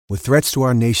With threats to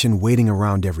our nation waiting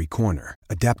around every corner,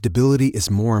 adaptability is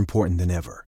more important than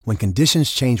ever. When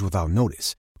conditions change without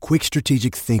notice, quick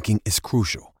strategic thinking is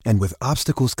crucial. And with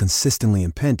obstacles consistently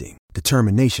impending,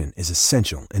 determination is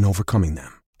essential in overcoming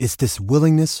them. It's this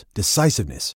willingness,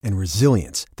 decisiveness, and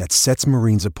resilience that sets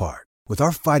Marines apart. With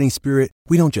our fighting spirit,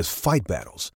 we don't just fight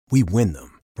battles, we win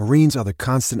them. Marines are the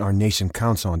constant our nation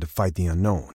counts on to fight the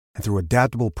unknown. And through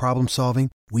adaptable problem solving,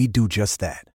 we do just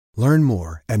that. Learn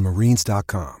more at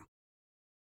marines.com.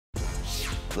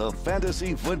 The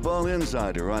Fantasy Football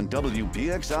Insider on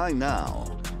WPXI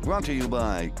Now. Brought to you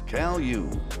by Cal U.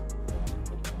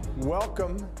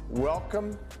 Welcome.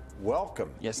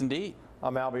 Yes, indeed.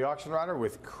 I'm Albie Oxenrider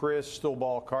with Crystal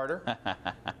Ball Carter.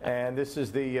 And this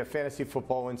is the Fantasy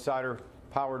Football Insider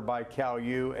powered by Cal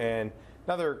U. And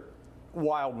another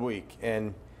wild week.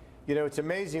 And, you know, it's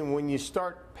amazing when you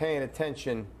start paying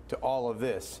attention to all of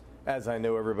this, as I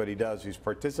know everybody does who's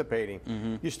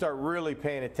participating, you start really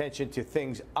paying attention to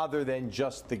things other than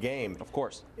just the game. Of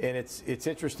course. And it's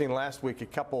interesting. Last week,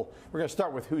 we're going to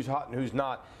start with who's hot and who's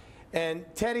not. And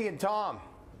Teddy and Tom,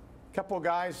 a couple of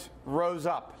guys rose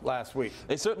up last week.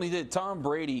 They certainly did. Tom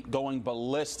Brady going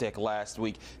ballistic last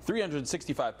week.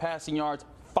 365 passing yards.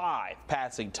 5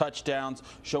 passing touchdowns,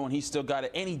 showing he still got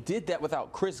it. And he did that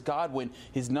without Chris Godwin,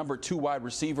 his number 2 wide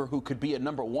receiver, who could be a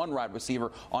number 1 wide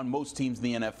receiver on most teams in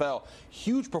the NFL.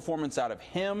 Huge performance out of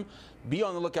him. Be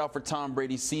on the lookout for Tom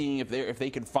Brady, seeing if they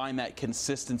can find that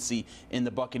consistency in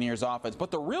the Buccaneers offense. But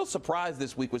the real surprise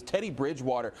this week was Teddy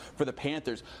Bridgewater for the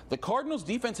Panthers. The Cardinals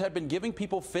defense had been giving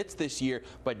people fits this year,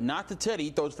 but not to Teddy. He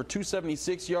throws for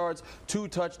 276 yards, 2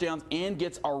 touchdowns, and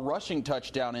gets a rushing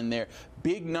touchdown in there.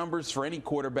 Big numbers for any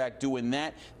quarterback doing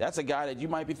that. That's a guy that you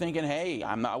might be thinking, hey,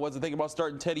 I wasn't thinking about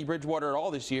starting Teddy Bridgewater at all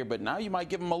this year, but now you might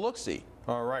give him a look-see.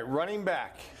 All right, running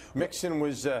back. Mixon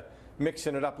was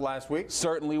mixing it up last week.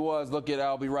 Certainly was. Look at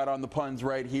Albie right on the puns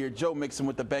right here. Joe Mixon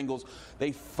with the Bengals.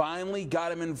 They finally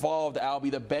got him involved, Albie.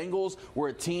 The Bengals were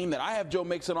a team that I have Joe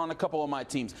Mixon on a couple of my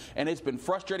teams, and it's been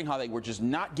frustrating how they were just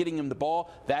not getting him the ball.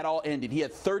 That all ended. He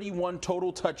had 31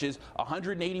 total touches,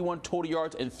 181 total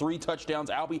yards, and 3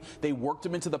 touchdowns. Albie, they worked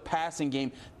him into the passing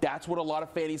game. That's what a lot of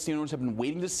fantasy owners have been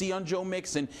waiting to see on Joe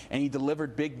Mixon, and he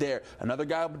delivered big there. Another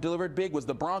guy who delivered big was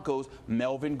the Broncos,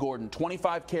 Melvin Gordon.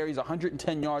 25 carries,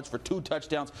 110 yards for 2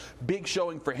 touchdowns. Big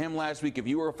showing for him last week. If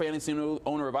you were a fantasy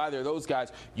owner of either of those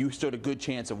guys, you stood a good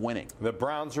chance of winning. The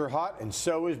Browns are hot, and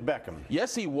so is Beckham.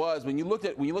 Yes, he was. When you look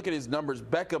at his numbers,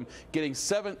 Beckham getting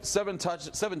seven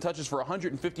touches for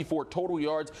 154 total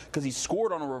yards because he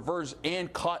scored on a reverse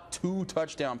and caught 2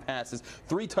 touchdown passes,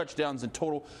 3 touchdowns in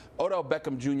total. Odell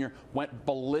Beckham Jr. went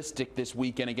ballistic this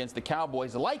weekend against the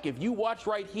Cowboys. Like, if you watch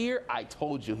right here, I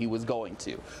told you he was going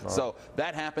to. So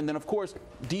that happened. Then, of course,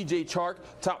 DJ Chark,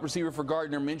 top receiver for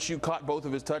Gardner Minshew, caught both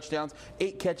of his touchdowns.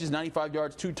 8 catches, 95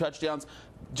 yards, 2 touchdowns.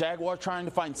 Jaguars trying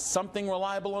to find something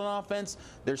reliable on offense.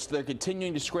 They're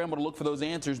continuing to scramble to look for those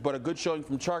answers, but a good showing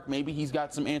from Chark. Maybe he's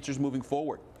got some answers moving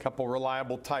forward. Couple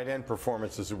reliable tight end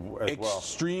performances as well.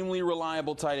 Extremely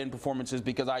reliable tight end performances,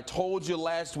 because I told you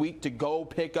last week to go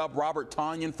pick up Robert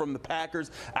Tonyan from the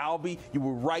Packers. Albie, you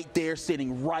were right there,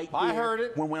 sitting right there. I heard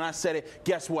it. When I said it,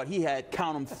 guess what? He had,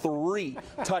 count them, 3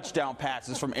 touchdown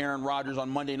passes from Aaron Rodgers on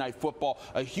Monday Night Football.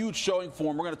 A huge showing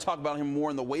for him. We're going to talk about him more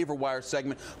in the waiver wire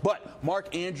segment. But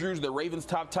Mark Andrews, the Ravens'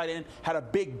 top tight end, had a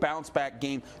big bounce-back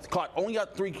game. Only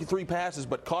got three passes,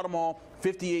 but caught them all.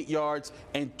 58 yards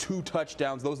and 2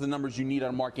 touchdowns. Those are the numbers you need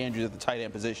on Mark Andrews at the tight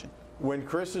end position. When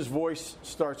Chris's voice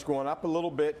starts going up a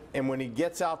little bit, and when he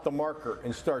gets out the marker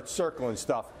and starts circling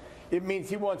stuff, it means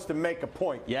he wants to make a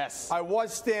point. Yes. I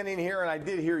was standing here, and I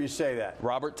did hear you say that.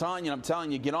 Robert Tonyan, I'm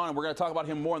telling you, get on. And we're going to talk about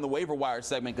him more in the waiver wire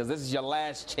segment, because this is your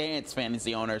last chance,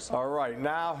 fantasy owners. All right.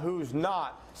 Now, who's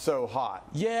not so hot?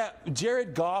 Yeah,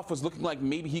 Jared Goff was looking like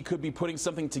maybe he could be putting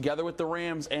something together with the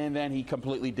Rams, and then he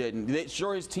completely didn't.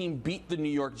 Sure, his team beat the New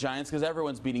York Giants, because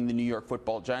everyone's beating the New York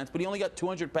Football Giants, but he only got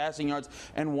 200 passing yards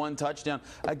and 1 touchdown.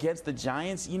 Against the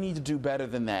Giants, you need to do better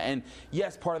than that. And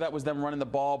yes, part of that was them running the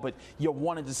ball, but you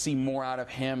wanted to see more out of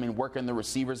him and working the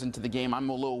receivers into the game. I'm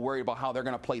a little worried about how they're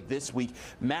going to play this week.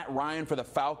 Matt Ryan for the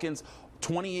Falcons,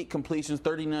 28 completions,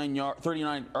 39 on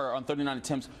 39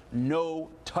 attempts, no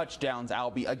touchdowns,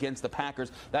 Albie, against the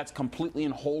Packers. That's completely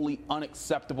and wholly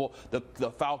unacceptable.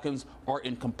 The Falcons are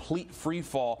in complete free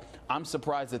fall. I'm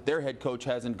surprised that their head coach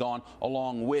hasn't gone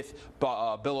along with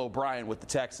Bill O'Brien with the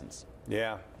Texans.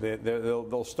 Yeah,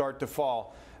 they'll start to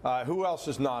fall. Who else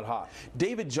is not hot?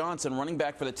 David Johnson, running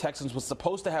back for the Texans, was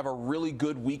supposed to have a really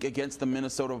good week against the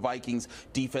Minnesota Vikings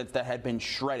defense that had been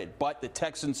shredded. But the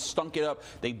Texans stunk it up.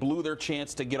 They blew their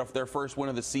chance to get off their first win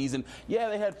of the season. Yeah,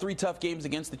 they had 3 tough games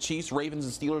against the Chiefs, Ravens,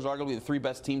 and Steelers, arguably the 3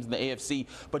 best teams in the AFC.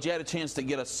 But you had a chance to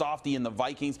get a softie in the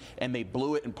Vikings, and they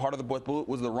blew it. And part of the what blew it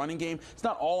was the running game. It's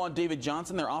not all on David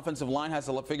Johnson. Their offensive line has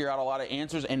to figure out a lot of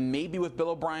answers. And maybe with Bill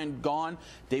O'Brien gone,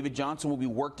 David Johnson will be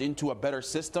worked into a better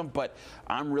system. But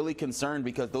I'm really concerned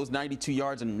because those 92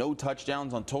 yards and no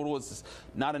touchdowns on total is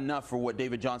not enough for what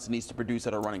David Johnson needs to produce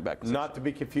at a running back position. Not to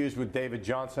be confused with David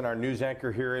Johnson, our news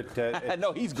anchor here at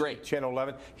no, he's great. Channel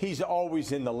 11. He's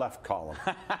always in the left column.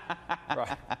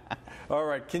 Right. All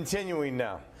right, continuing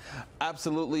now.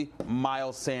 Absolutely,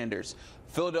 Miles Sanders.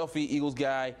 Philadelphia Eagles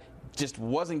guy. Just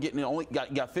wasn't getting it. Only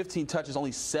got 15 touches,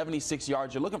 only 76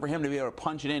 yards. You're looking for him to be able to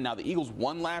punch it in. Now, the Eagles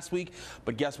won last week,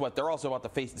 but guess what? They're also about to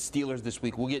face the Steelers this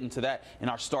week. We'll get into that in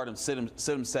our start 'em, sit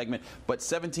 'em segment. But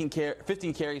 15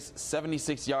 carries,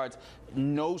 76 yards.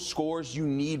 No scores. You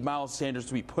need Miles Sanders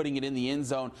to be putting it in the end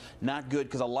zone. Not good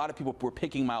because a lot of people were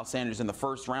picking Miles Sanders in the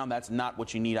first round. That's not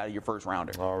what you need out of your first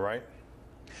rounder. All right.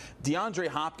 DeAndre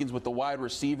Hopkins with the wide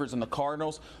receivers and the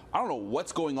Cardinals. I don't know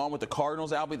what's going on with the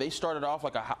Cardinals, Albie. They started off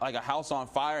like a house on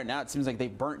fire, and now it seems like they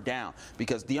burnt down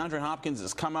because DeAndre Hopkins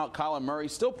has come out. Kyler Murray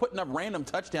still putting up random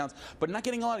touchdowns, but not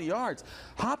getting a lot of yards.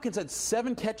 Hopkins had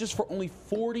 7 catches for only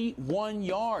 41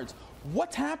 yards.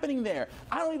 What's happening there?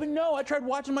 I don't even know. I tried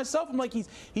watching myself. I'm like, he's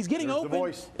getting There's open. The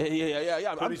voice.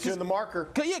 Yeah. I'm just in the marker.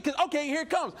 Yeah, okay, here it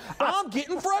comes. I'm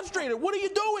getting frustrated. What are you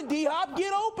doing, D-Hop?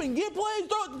 Get open. Get plays.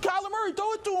 Kyler Murray,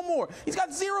 throw it to him more. He's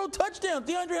got 0 touchdowns.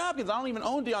 DeAndre Hopkins. I don't even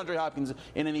own DeAndre Hopkins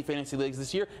in any fantasy leagues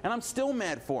this year, and I'm still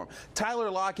mad for him. Tyler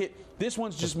Lockett, this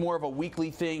one's just more of a weekly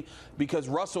thing because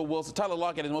Russell Wilson, Tyler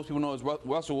Lockett, as most people know, is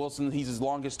Russell Wilson. He's his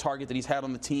longest target that he's had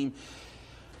on the team.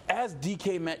 As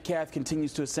DK Metcalf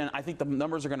continues to ascend, I think the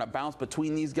numbers are going to bounce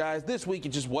between these guys. This week, it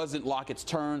just wasn't Lockett's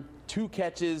turn. 2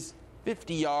 catches,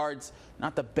 50 yards.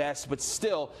 Not the best, but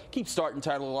still, keep starting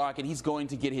Tyler Lockett. He's going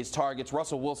to get his targets.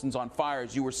 Russell Wilson's on fire,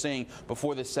 as you were saying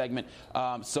before this segment.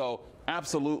 So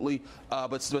absolutely.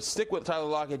 But stick with Tyler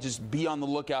Lockett. Just be on the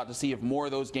lookout to see if more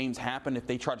of those games happen if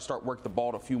they try to start work the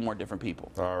ball to a few more different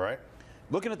people. All right.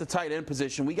 Looking at the tight end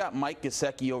position, we got Mike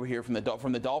Gesicki over here from the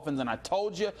Dolphins, and I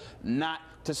told you not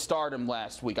to start him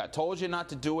last week. I told you not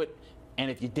to do it,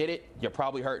 and if you did it, you're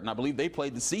probably hurt. And I believe they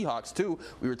played the Seahawks, too.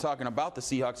 We were talking about the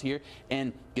Seahawks here.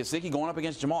 And Gesicki going up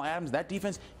against Jamal Adams, that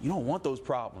defense, you don't want those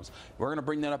problems. We're going to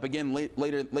bring that up again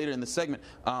later in the segment.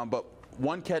 But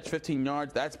 1 catch, 15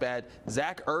 yards, that's bad.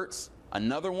 Zach Ertz.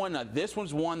 Another one. Now, this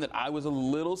one's one that I was a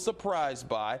little surprised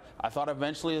by. I thought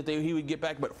eventually that he would get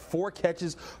back, but 4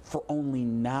 catches for only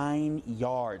 9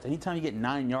 yards. Anytime you get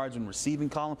 9 yards in receiving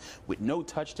column with no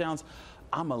touchdowns,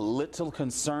 I'm a little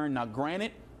concerned. Now,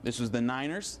 granted, this was the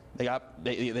Niners. They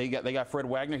got Fred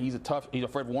Warner. He's a tough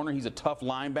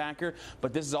linebacker.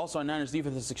 But this is also a Niners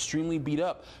defense that's extremely beat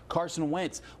up. Carson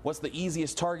Wentz. What's the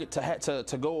easiest target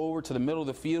to go over to the middle of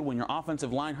the field when your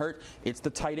offensive line hurt? It's the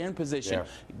tight end position.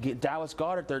 Yeah. Dallas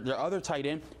Goedert, their other tight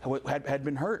end, had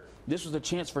been hurt. This was a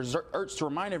chance for Ertz to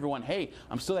remind everyone, hey,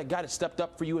 I'm still that guy that stepped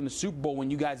up for you in the Super Bowl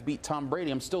when you guys beat Tom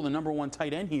Brady. I'm still the #1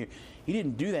 tight end here. He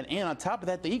didn't do that. And on top of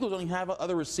that, the Eagles don't even have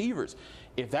other receivers.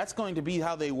 If that's going to be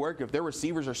how they work, if their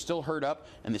receivers are still hurt up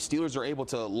and the Steelers are able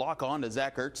to lock on to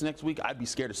Zach Ertz next week, I'd be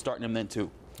scared of starting him then too.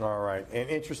 All right. And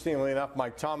interestingly enough,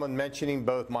 Mike Tomlin mentioning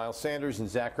both Miles Sanders and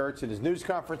Zach Ertz at his news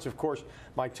conference. Of course,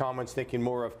 Mike Tomlin's thinking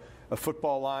more of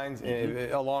football lines,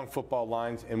 along football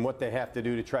lines, and what they have to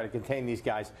do to try to contain these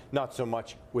guys, not so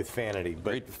much with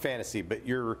fantasy, but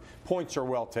your points are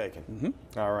well taken.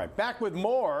 All right. Back with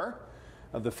more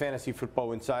of the Fantasy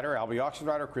Football Insider. Albie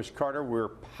Oxenrider, Chris Carter. We're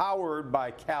powered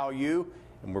by Cal U,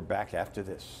 and we're back after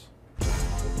this.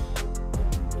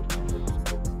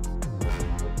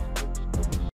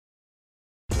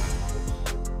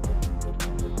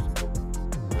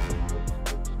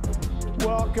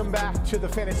 Welcome back to the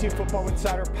Fantasy Football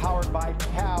Insider, powered by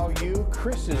Cal U.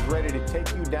 Chris is ready to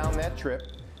take you down that trip.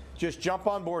 Just jump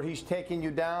on board. He's taking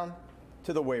you down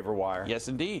to the waiver wire. Yes,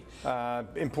 indeed.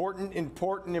 Important,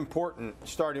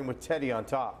 starting with Teddy on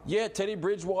top. Yeah, Teddy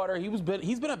Bridgewater, he's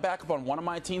been a backup on one of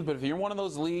my teams, but if you're in one of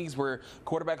those leagues where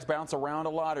quarterbacks bounce around a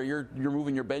lot or you're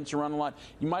moving your bench around a lot,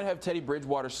 you might have Teddy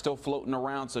Bridgewater still floating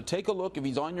around. So take a look. If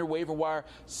he's on your waiver wire,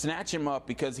 snatch him up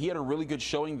because he had a really good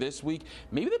showing this week.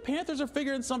 Maybe the Panthers are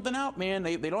figuring something out, man.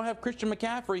 They don't have Christian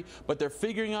McCaffrey, but they're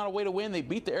figuring out a way to win. They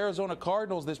beat the Arizona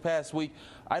Cardinals this past week.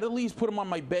 I'd at least put him on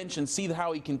my bench and see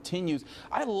how he continues.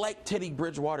 I like Teddy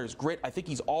Bridgewater's grit. I think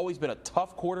he's always been a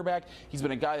tough quarterback. He's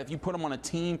been a guy that if you put him on a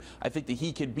team, I think that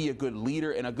he could be a good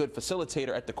leader and a good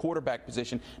facilitator at the quarterback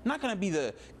position. Not going to be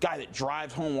the guy that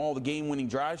drives home all the game-winning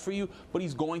drives for you, but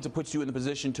he's going to put you in the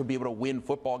position to be able to win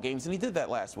football games, and he did that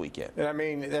last weekend. And I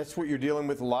mean, that's what you're dealing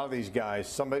with a lot of these guys.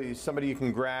 Somebody you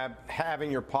can grab, have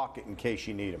in your pocket in case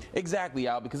you need them. Exactly,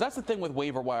 Al, because that's the thing with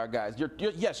waiver wire guys.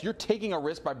 Yes, you're taking a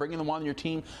risk by bringing them on your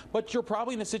team, but you're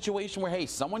probably in a situation where, hey,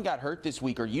 someone got hurt this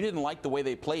week, or you didn't like the way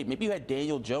they played. Maybe you had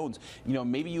Daniel Jones.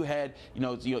 Maybe you had,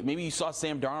 maybe you saw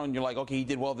Sam Darnold and you're like, okay, he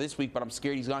did well this week, but I'm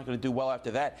scared he's not going to do well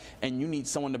after that, and you need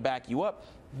someone to back you up.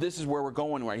 This is where we're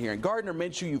going right here. And Gardner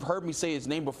Minshew, you've heard me say his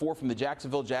name before, from the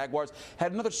Jacksonville Jaguars,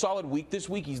 had another solid week this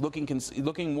week. He's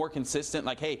looking more consistent.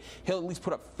 Like, hey, he'll at least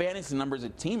put up fantasy numbers. A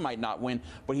team might not win,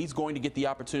 but he's going to get the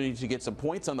opportunity to get some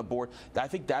points on the board. I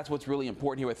think that's what's really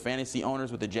important here with fantasy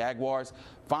owners with the Jaguars.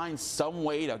 Find some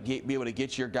way to be able to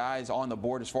get your guys on the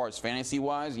board as far as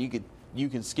fantasy-wise. You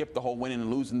can skip the whole winning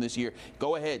and losing this year.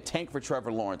 Go ahead, tank for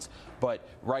Trevor Lawrence. But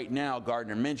right now,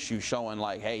 Gardner Minshew showing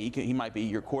like, hey, he might be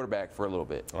your quarterback for a little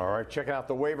bit. All right, checking out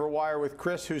the waiver wire with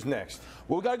Chris. Who's next?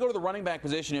 Well, we got to go to the running back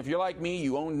position. If you're like me,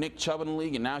 you own Nick Chubb in the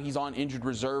league, and now he's on injured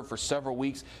reserve for several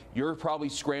weeks. You're probably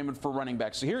scrambling for running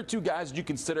backs. So here are two guys that you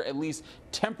consider at least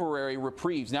temporary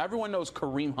reprieves. Now, everyone knows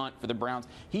Kareem Hunt for the Browns.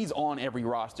 He's on every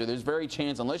roster. There's very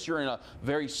chance, unless you're in a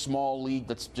very small league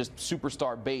that's just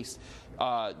superstar-based,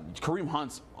 Kareem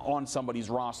Hunt's on somebody's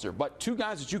roster. But two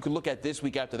guys that you could look at this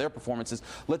week after their performances: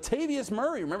 Latavius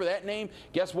Murray. Remember that name?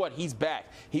 Guess what? He's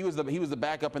back. He was the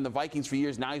backup in the Vikings for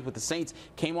years. Now he's with the Saints.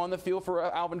 Came on the field for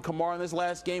Alvin Kamara in this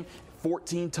last game.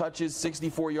 14 touches,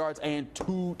 64 yards, and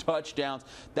 2 touchdowns.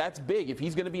 That's big. If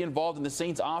he's going to be involved in the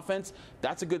Saints offense,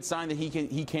 that's a good sign that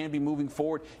he can be moving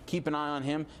forward. Keep an eye on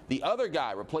him. The other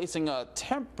guy replacing a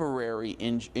temporary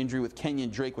injury with Kenyon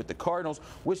Drake with the Cardinals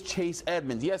was Chase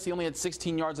Edmonds. Yes, he only had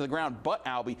 16 yards on the ground, but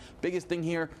Albie, biggest thing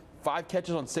here, 5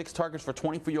 catches on 6 targets for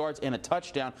 24 yards and a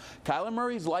touchdown. Kyler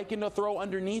Murray's liking to throw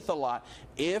underneath a lot.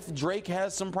 If Drake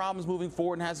has some problems moving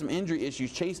forward and has some injury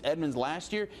issues, Chase Edmonds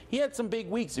last year, he had some big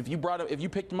weeks. If you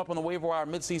picked him up on the waiver wire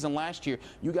midseason last year,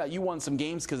 you won some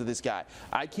games because of this guy.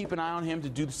 I keep an eye on him to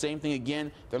do the same thing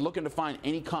again. They're looking to find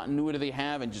any continuity they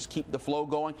have and just keep the flow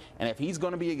going. And if he's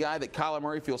going to be a guy that Kyler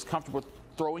Murray feels comfortable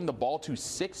throwing the ball to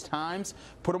 6 times,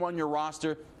 put him on your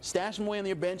roster, stash him away on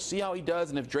your bench, see how he does,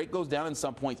 and if Drake goes down in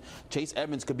some points, Chase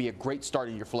Edmonds could be a great start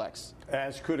in your flex.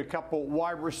 As could a couple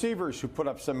wide receivers who put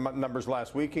up some numbers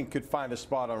last week and could find a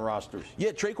spot on rosters.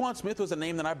 Yeah, Traquan Smith was a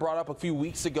name that I brought up a few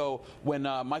weeks ago when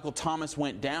Michael Thomas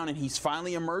went down, and he's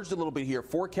finally emerged a little bit here.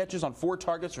 4 catches on 4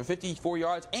 targets for 54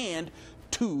 yards and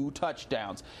 2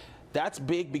 touchdowns. That's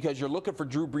big because you're looking for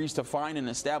Drew Brees to find and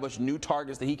establish new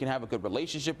targets that he can have a good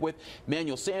relationship with.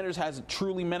 Emmanuel Sanders hasn't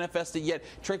truly manifested yet.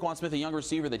 Traquan Smith, a young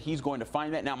receiver, that he's going to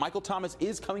find that. Now, Michael Thomas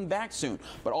is coming back soon,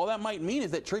 but all that might mean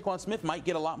is that Traquan Smith might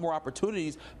get a lot more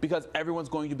opportunities because everyone's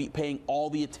going to be paying all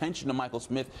the attention to Michael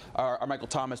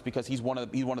Thomas because he's one of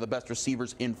the best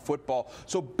receivers in football.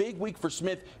 So big week for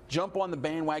Smith. Jump on the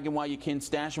bandwagon while you can.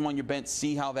 Stash him on your bench.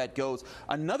 See how that goes.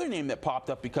 Another name that popped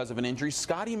up because of an injury,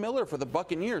 Scotty Miller for the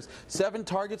Buccaneers. 7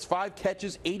 targets, 5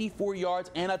 catches, 84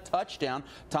 yards, and a touchdown.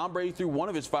 Tom Brady threw one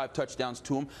of his 5 touchdowns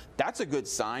to him. That's a good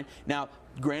sign. Now,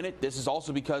 granted, this is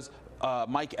also because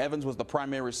Mike Evans was the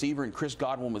primary receiver and Chris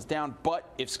Godwin was down.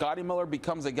 But if Scotty Miller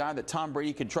becomes a guy that Tom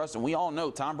Brady can trust, and we all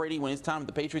know Tom Brady, when it's time with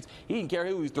the Patriots, he didn't care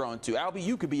who he's throwing to. Albie,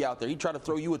 you could be out there. He'd try to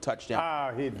throw you a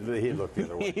touchdown. He looked the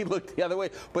other way. He looked the other way.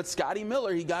 But Scotty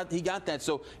Miller, he got that.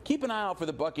 So keep an eye out for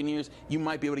the Buccaneers. You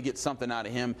might be able to get something out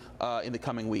of him in the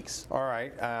coming weeks. All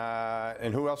right.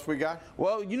 And who else we got?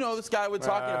 Well, you know this guy we're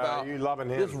talking about. You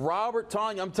loving him. This Robert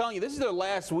Tonyan. I'm telling you, this is their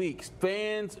last week.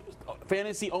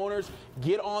 Fantasy owners,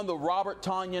 get on the Robert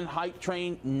Tonyan hype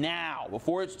train now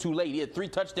before it's too late. He had 3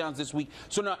 touchdowns this week,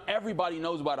 so now everybody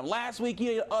knows about him. Last week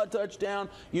he had a touchdown.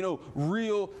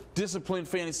 Real disciplined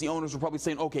fantasy owners were probably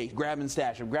saying, okay, grab him and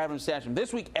stash him, grab him and stash him.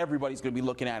 This week everybody's going to be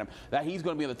looking at him. That he's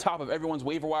going to be on the top of everyone's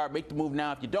waiver wire. Make the move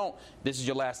now. If you don't, this is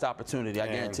your last opportunity. I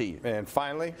guarantee you. And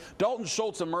finally, Dalton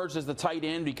Schultz emerged as the tight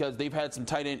end because they've had some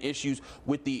tight end issues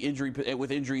with the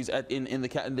injuries in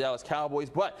the Dallas Cowboys.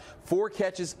 But 4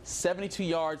 catches, 72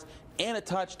 yards, and a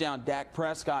touchdown. Dak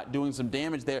Prescott doing some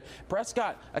damage there.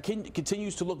 Prescott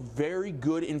continues to look very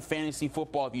good in fantasy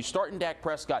football. If you start in Dak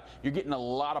Prescott, you're getting a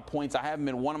lot of points. I have him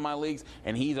in one of my leagues,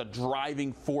 and he's a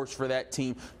driving force for that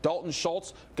team. Dalton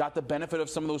Schultz got the benefit of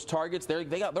some of those targets. They're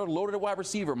loaded at wide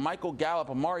receiver. Michael Gallup,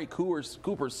 Amari Cooper,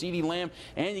 CeeDee Lamb,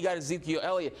 and you got Ezekiel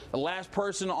Elliott. The last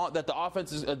person that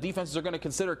the defenses are going to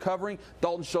consider covering,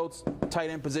 Dalton Schultz, tight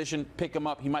end position, pick him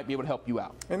up. He might be able to help you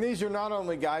out. And these are not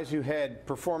only guys who had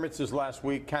performances last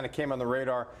week, kind of came on the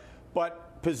radar,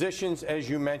 but positions, as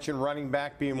you mentioned, running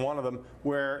back being one of them,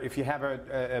 where if you have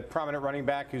a prominent running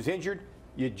back who's injured,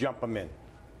 you jump them in.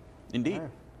 Indeed. Right.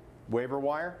 Waiver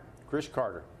wire, Cris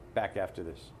Carter, back after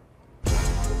this.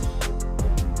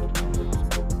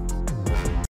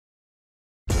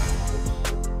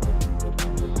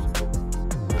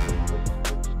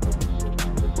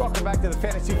 Welcome back to the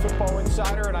Fantasy Football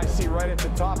Insider, and I see right at the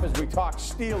top as we talk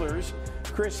Steelers,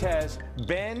 Chris has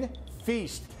Ben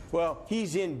Feast. Well,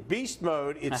 he's in beast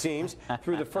mode, it seems,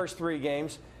 through the first 3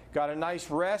 games. Got a nice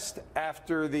rest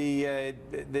after the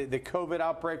COVID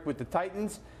outbreak with the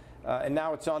Titans, and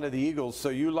now it's on to the Eagles. So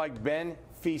you like Ben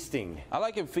feasting? I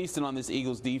like him feasting on this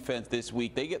Eagles defense this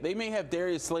week. They may have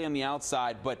Darius Slay on the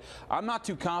outside, but I'm not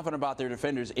too confident about their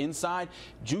defenders inside.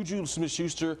 Juju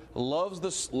Smith-Schuster loves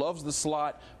the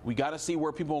slot. We got to see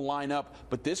where people line up,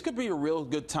 but this could be a real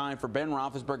good time for Ben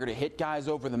Roethlisberger to hit guys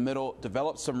over the middle,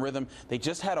 develop some rhythm. They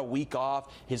just had a week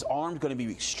off. His arm's going to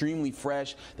be extremely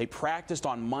fresh. They practiced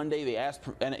on Monday. They asked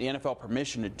the NFL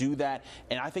permission to do that,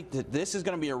 and I think that this is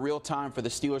going to be a real time for the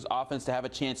Steelers offense to have a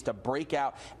chance to break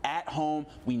out at home.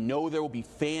 We know there will be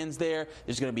fans there.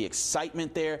 There's going to be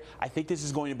excitement there. I think this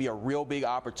is going to be a real big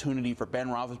opportunity for Ben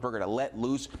Roethlisberger to let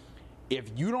loose. If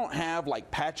you don't have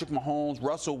like Patrick Mahomes,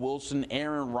 Russell Wilson,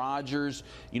 Aaron Rodgers,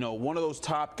 one of those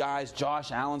top guys,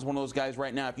 Josh Allen's one of those guys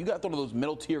right now. If you got one of those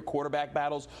middle tier quarterback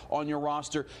battles on your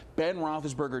roster, Ben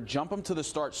Roethlisberger, jump him to the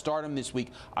start him this week.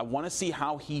 I want to see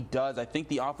how he does. I think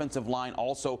the offensive line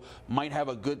also might have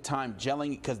a good time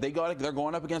gelling because they're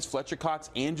going up against Fletcher Cox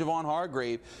and Javon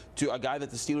Hargrave, to a guy that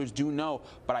the Steelers do know.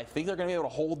 But I think they're going to be able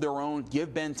to hold their own,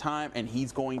 give Ben time, and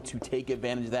he's going to take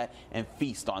advantage of that and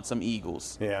feast on some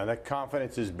Eagles. Yeah, that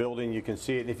confidence is building. You can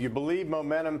see it. If you believe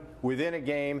momentum within a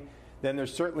game, then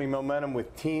there's certainly momentum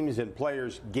with teams and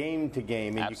players game to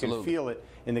game, and Absolutely. You can feel it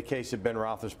in the case of Ben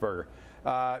Roethlisberger.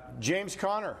 James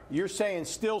Conner, you're saying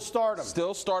still start him.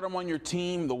 Still start him on your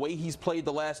team. The way he's played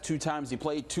the last 2 times, he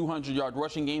played 200-yard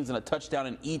rushing games and a touchdown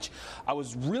in each. I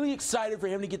was really excited for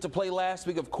him to get to play last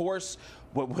week, of course.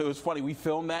 But it was funny, we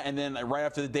filmed that, and then right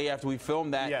after the day after we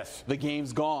filmed that, yes, the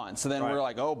game's gone. So then we're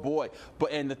like, oh boy.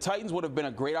 And the Titans would have been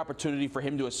a great opportunity for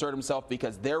him to assert himself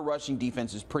because their rushing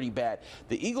defense is pretty bad.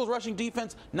 The Eagles' rushing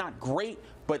defense, not great,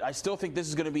 but I still think this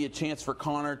is going to be a chance for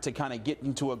Conner to kind of get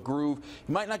into a groove.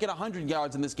 He might not get 100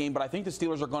 yards in this game, but I think the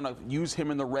Steelers are going to use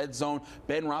him in the red zone.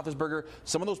 Ben Roethlisberger,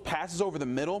 some of those passes over the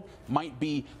middle might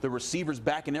be the receivers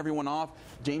backing everyone off.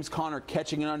 James Conner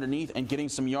catching it underneath and getting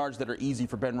some yards that are easy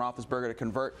for Ben Roethlisberger to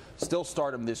convert. Still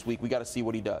start him this week. We got to see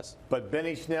what he does. But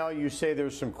Benny Snell, you say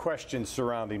there's some questions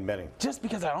surrounding Benny. Just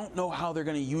because I don't know how they're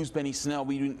going to use Benny Snell.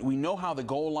 We know how the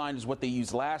goal line is what they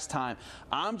used last time.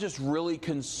 I'm just really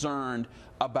concerned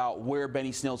about where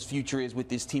Benny Snell's future is with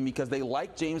this team because they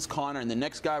like James Conner, and the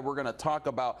next guy we're going to talk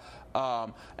about,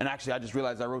 and actually I just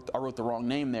realized I wrote the wrong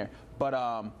name there, but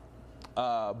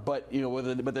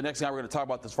the next guy we're going to talk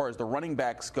about as far as the running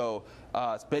backs go,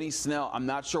 it's Benny Snell. I'm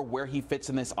not sure where he fits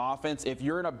in this offense. If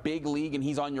you're in a big league and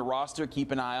he's on your roster,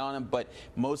 keep an eye on him. But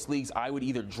most leagues, I would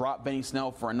either drop Benny Snell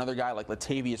for another guy like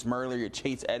Latavius Murray or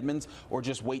Chase Edmonds, or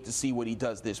just wait to see what he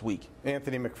does this week.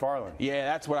 Anthony McFarland. Yeah,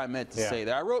 that's what I meant to say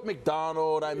there. I wrote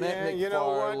McDonald. I meant McFarland. You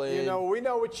know what? We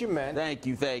know what you meant. Thank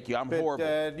you. I'm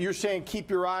horrible. You're saying keep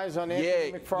your eyes on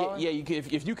Anthony McFarland? Yeah.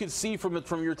 If you can see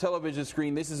from your television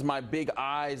screen, this is my big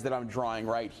eyes that I'm drawing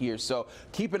right here. So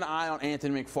keep an eye on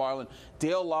Anthony McFarland.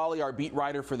 Dale Lally, our beat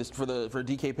writer for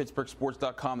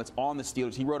DKPittsburghSports.com, that's on the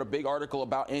Steelers. He wrote a big article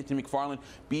about Anthony McFarland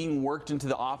being worked into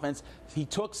the offense. He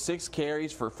took 6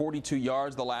 carries for 42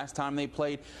 yards the last time they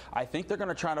played. I think they're going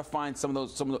to try to find some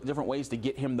of the different ways to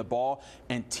get him the ball,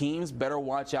 and teams better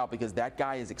watch out because that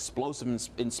guy is explosive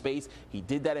in space. He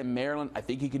did that in Maryland. I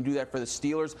think he can do that for the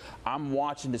Steelers. I'm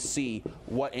watching to see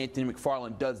what Anthony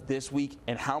McFarland does this week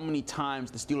and how many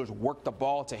times the Steelers work the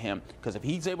ball to him, because if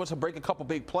he's able to break a couple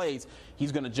big plays,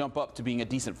 he's going to jump up to being a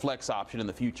decent flex option in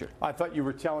the future. I thought you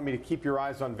were telling me to keep your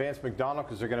eyes on Vance McDonald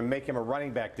because they're going to make him a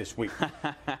running back this week.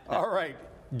 All right.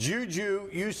 Juju,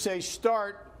 you say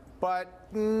start, but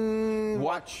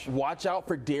watch out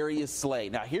for Darius Slay.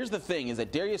 Now, here's the thing, is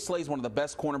that Darius Slay is one of the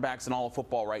best cornerbacks in all of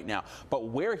football right now. But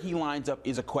where he lines up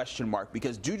is a question mark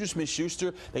because Juju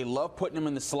Smith-Schuster, they love putting him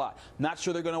in the slot. Not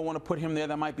sure they're going to want to put him there.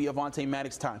 That might be Avonte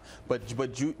Maddox time. But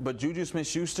Juju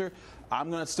Smith-Schuster, I'm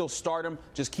going to still start him.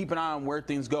 Just keep an eye on where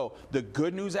things go. The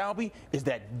good news, Albie, is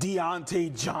that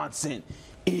Deontay Johnson,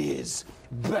 is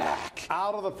back.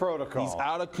 Out of the protocol. He's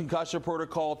out of concussion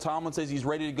protocol. Tomlin says he's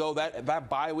ready to go. That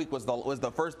bye week was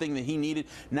the first thing that he needed.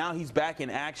 Now he's back in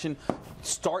action.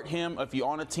 Start him if you're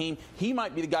on a team. He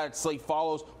might be the guy that Slay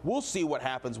follows. We'll see what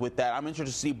happens with that. I'm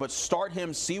interested to see, but start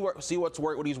him. See what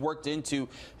he's worked into.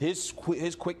 His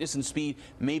quickness and speed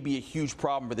may be a huge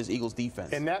problem for this Eagles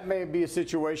defense. And that may be a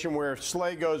situation where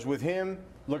Slay goes with him.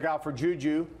 Look out for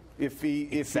Juju. If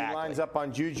he lines up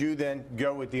on Juju, then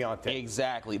go with Deontay.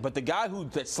 Exactly. But the guy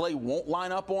that Slay won't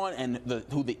line up on and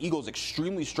who the Eagles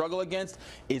extremely struggle against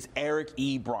is Eric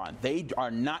Ebron. They are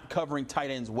not covering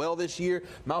tight ends well this year.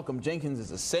 Malcolm Jenkins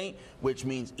is a Saint, which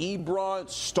means Ebron,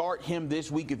 start him this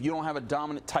week if you don't have a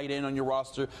dominant tight end on your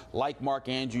roster like Mark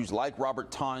Andrews, like Robert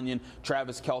Tonyan,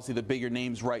 Travis Kelce, the bigger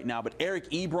names right now. But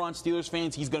Eric Ebron, Steelers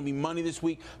fans, he's going to be money this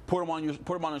week. Put him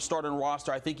on a starting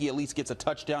roster. I think he at least gets a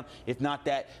touchdown. If not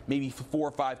that, maybe 4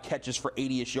 or 5 catches for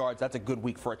 80-ish yards. That's a good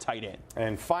week for a tight end.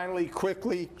 And finally,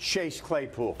 quickly, Chase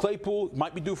Claypool. Claypool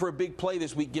might be due for a big play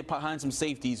this week. Get behind some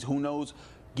safeties. Who knows?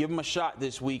 Give him a shot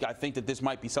this week. I think that this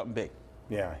might be something big.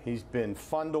 Yeah, he's been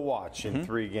fun to watch in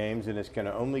 3 games, and it's going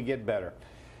to only get better.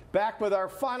 Back with our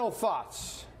final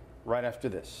thoughts right after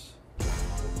this.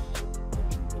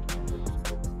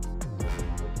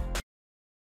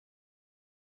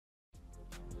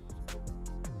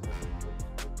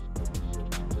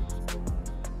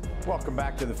 Welcome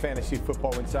back to the Fantasy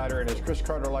Football Insider, and as Chris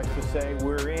Carter likes to say,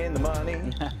 we're in the money. We're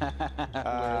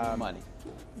in the money.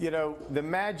 You know, the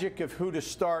magic of who to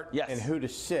start and who to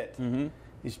sit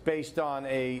is based on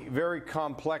a very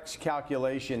complex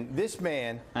calculation. This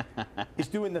man is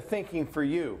doing the thinking for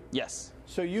you. Yes.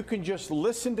 So you can just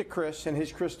listen to Chris and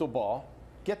his crystal ball,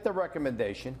 get the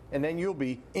recommendation, and then you'll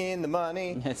be in the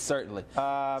money. Yes, certainly.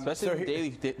 Especially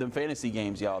the fantasy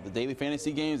games, y'all. The daily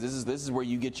fantasy games, this is where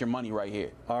you get your money right here.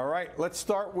 All right, let's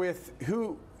start with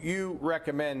who you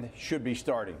recommend should be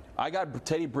starting. I got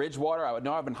Teddy Bridgewater. I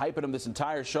know I've been hyping him this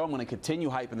entire show. I'm going to continue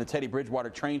hyping the Teddy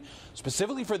Bridgewater train,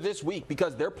 specifically for this week,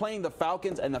 because they're playing the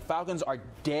Falcons, and the Falcons are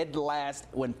dead last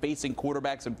when facing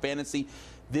quarterbacks in fantasy.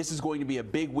 This is going to be a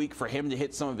big week for him to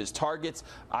hit some of his targets.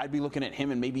 I'd be looking at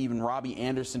him and maybe even Robbie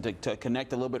Anderson to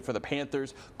connect a little bit for the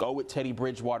Panthers. Go with Teddy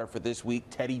Bridgewater for this week.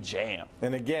 Teddy Jam.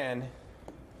 And again,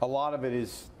 a lot of it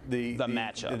is the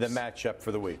matchup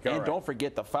for the week. And don't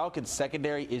forget, the Falcons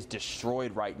secondary is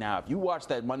destroyed right now. If you watch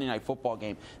that Monday Night Football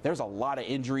game, there's a lot of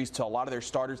injuries to a lot of their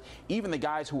starters. Even the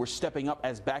guys who were stepping up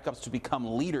as backups to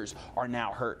become leaders are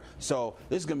now hurt. So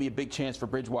this is going to be a big chance for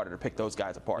Bridgewater to pick those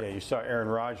guys apart. Yeah, you saw Aaron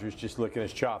Rodgers just licking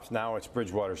his chops. Now it's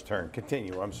Bridgewater's turn.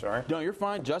 Continue. I'm sorry. No, you're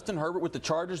fine. Justin Herbert with the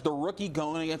Chargers, the rookie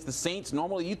going against the Saints.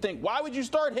 Normally you think, why would you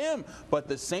start him? But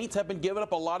the Saints have been giving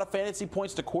up a lot of fantasy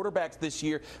points to quarterbacks this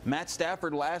year. Matt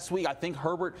Stafford last week, I think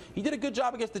Herbert, he did a good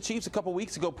job against the Chiefs a couple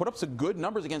weeks ago, put up some good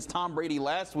numbers against Tom Brady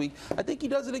last week. I think he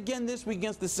does it again this week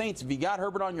against the Saints. If you got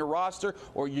Herbert on your roster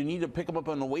or you need to pick him up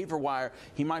on the waiver wire,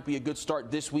 he might be a good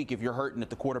start this week if you're hurting at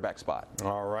the quarterback spot.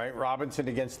 All right, Robinson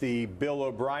against the Bill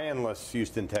O'Brien-less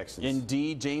Houston Texans.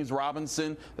 Indeed, James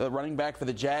Robinson, the running back for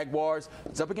the Jaguars.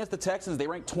 It's up against the Texans. They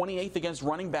rank 28th against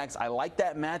running backs. I like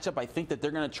that matchup. I think that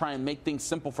they're going to try and make things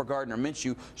simple for Gardner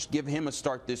Minshew. Should give him a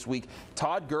start this week.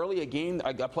 Todd Gurley,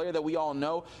 a player that we all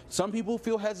know. Some people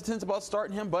feel hesitant about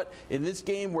starting him, but in this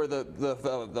game where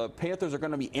the Panthers are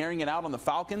going to be airing it out on the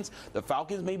Falcons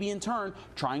may be in turn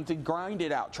trying to grind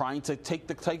it out, trying to take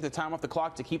the time off the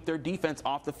clock to keep their defense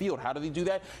off the field. How do they do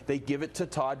that? They give it to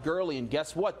Todd Gurley, and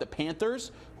guess what? The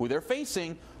Panthers, who they're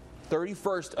facing,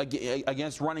 31st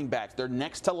against running backs. They're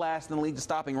next to last in the league to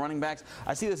stopping running backs.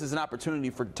 I see this as an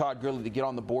opportunity for Todd Gurley to get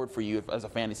on the board for you as a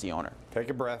fantasy owner. Take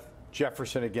a breath.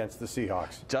 Jefferson against the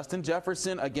Seahawks. Justin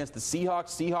Jefferson against the Seahawks.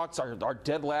 Seahawks are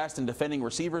dead last in defending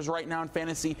receivers right now in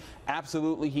fantasy.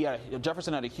 Absolutely.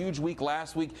 Jefferson had a huge week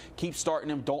last week. Keep starting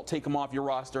him. Don't take him off your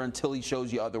roster until he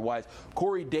shows you otherwise.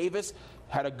 Corey Davis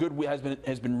had a good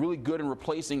has been really good in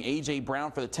replacing A.J.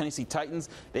 Brown for the Tennessee Titans.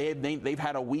 They've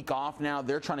had a week off now.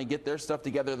 They're trying to get their stuff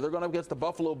together. They're going up against the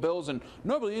Buffalo Bills, and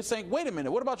nobody is saying, wait a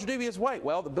minute, what about Tre'Davious White?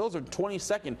 Well, the Bills are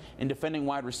 22nd in defending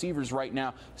wide receivers right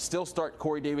now. Still start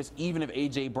Corey Davis, even if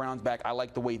A.J. Brown's back. I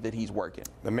like the way that he's working.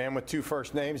 The man with 2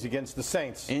 first names against the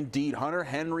Saints. Indeed. Hunter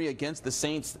Henry against the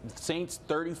Saints. Saints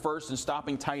 31st in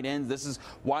stopping tight ends. This is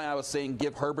why I was saying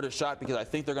give Herbert a shot, because I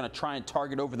think they're going to try and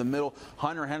target over the middle.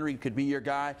 Hunter Henry could be your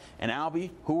guy. And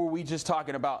Albie, who were we just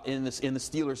talking about in the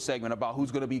Steelers segment about who's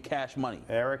going to be cash money?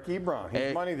 Eric Ebron.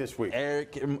 He's money this week.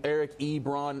 Eric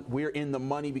Ebron, we're in the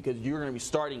money because you're going to be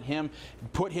starting him.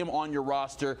 Put him on your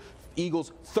roster.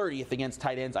 Eagles 30th against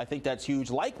tight ends. I think that's huge.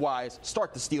 Likewise,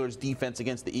 start the Steelers defense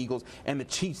against the Eagles and the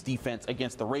Chiefs defense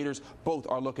against the Raiders. Both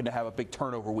are looking to have a big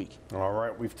turnover week. All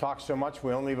right, we've talked so much.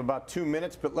 We only have about 2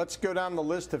 minutes, but let's go down the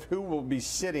list of who will be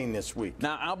sitting this week.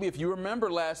 Now, Albie, if you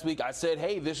remember last week, I said,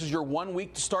 hey, this is your 1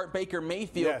 week to start Baker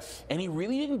Mayfield. Yes. And he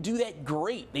really didn't do that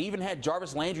great. They even had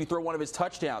Jarvis Landry throw one of his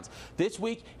touchdowns. This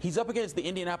week, he's up against the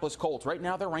Indianapolis Colts. Right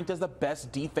now, they're ranked as the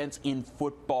best defense in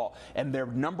football, and they're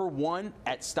number 1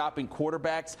 at stopping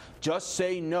quarterbacks. Just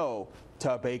say no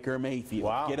to Baker Mayfield.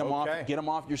 Wow, Get him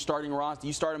off your starting roster.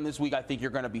 You start him this week, I think you're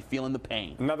going to be feeling the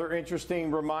pain. Another interesting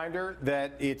reminder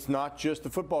that it's not just a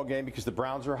football game, because the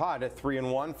Browns are hot at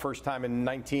 3-1, first time in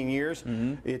 19 years.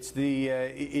 Mm-hmm.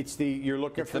 You're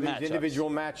looking for these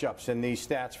individual matchups and these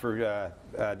stats for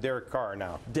Derek Carr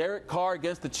now. Derek Carr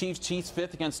against the Chiefs. Chiefs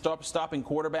 5th against stopping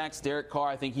quarterbacks. Derek Carr,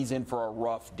 I think he's in for a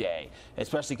rough day,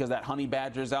 especially because that Honey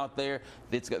Badger's out there.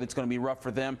 It's going to be rough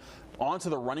for them. On to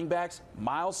the running backs.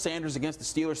 Miles Sanders against the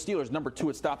Steelers. Steelers number 2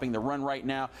 at stopping the run right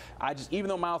now. Even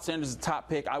though Miles Sanders is a top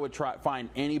pick, I would try find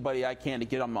anybody I can to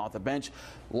get him off the bench.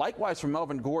 Likewise for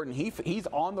Melvin Gordon, he's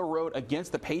on the road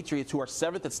against the Patriots, who are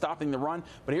 7th at stopping the run.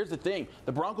 But here's the thing: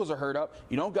 the Broncos are hurt up.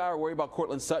 You don't got to worry about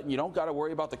Cortland Sutton. You don't got to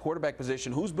worry about the quarterback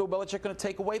position. Who's Bill Belichick going to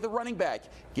take away? The running back.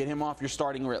 Get him off your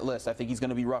starting list. I think he's going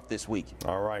to be rough this week.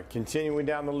 All right, continuing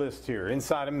down the list here,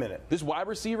 inside a minute. This wide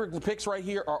receiver picks right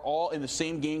here are all in the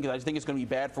same game, because I just think it's going to be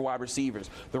bad for wide receivers.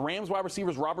 The Rams wide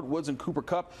receivers, Robert Woods and Cooper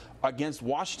Kupp, against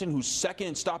Washington, who's 2nd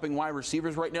in stopping wide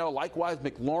receivers right now. Likewise,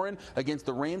 McLaurin against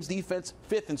the Rams defense,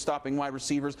 5th in stopping wide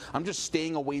receivers. I'm just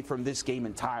staying away from this game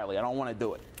entirely. I don't want to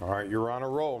do it. All right, you're on a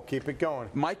roll. Keep it going.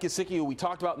 Mike Gesicki, who we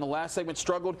talked about in the last segment,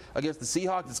 struggled against the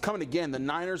Seahawks. It's coming again. The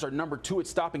Niners are number 2 at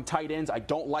stopping tight ends. I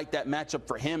don't like that matchup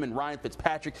for him and Ryan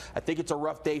Fitzpatrick. I think it's a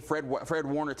rough day. Fred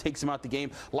Warner takes him out the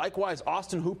game. Likewise,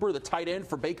 Austin Hooper, the tight end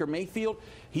for Baker Mayfield,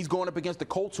 he's going up against the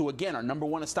Colts, who again are number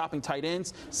 1 at stopping tight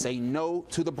ends. Say no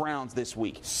to the Browns this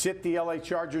week. Sit the LA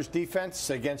Chargers defense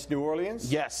against New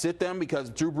Orleans? Yes, sit them, because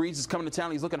Drew Brees is coming to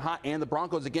town. He's looking hot. And the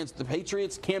Broncos against the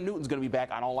Patriots. Cam Newton's going to be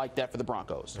back. I don't like that for the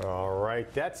Broncos. All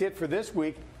right, that's it for this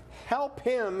week. Help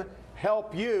him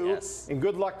help you. Yes. And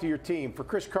good luck to your team. For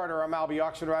Chris Carter, I'm Albie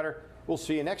Oxenrider. We'll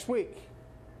see you next week.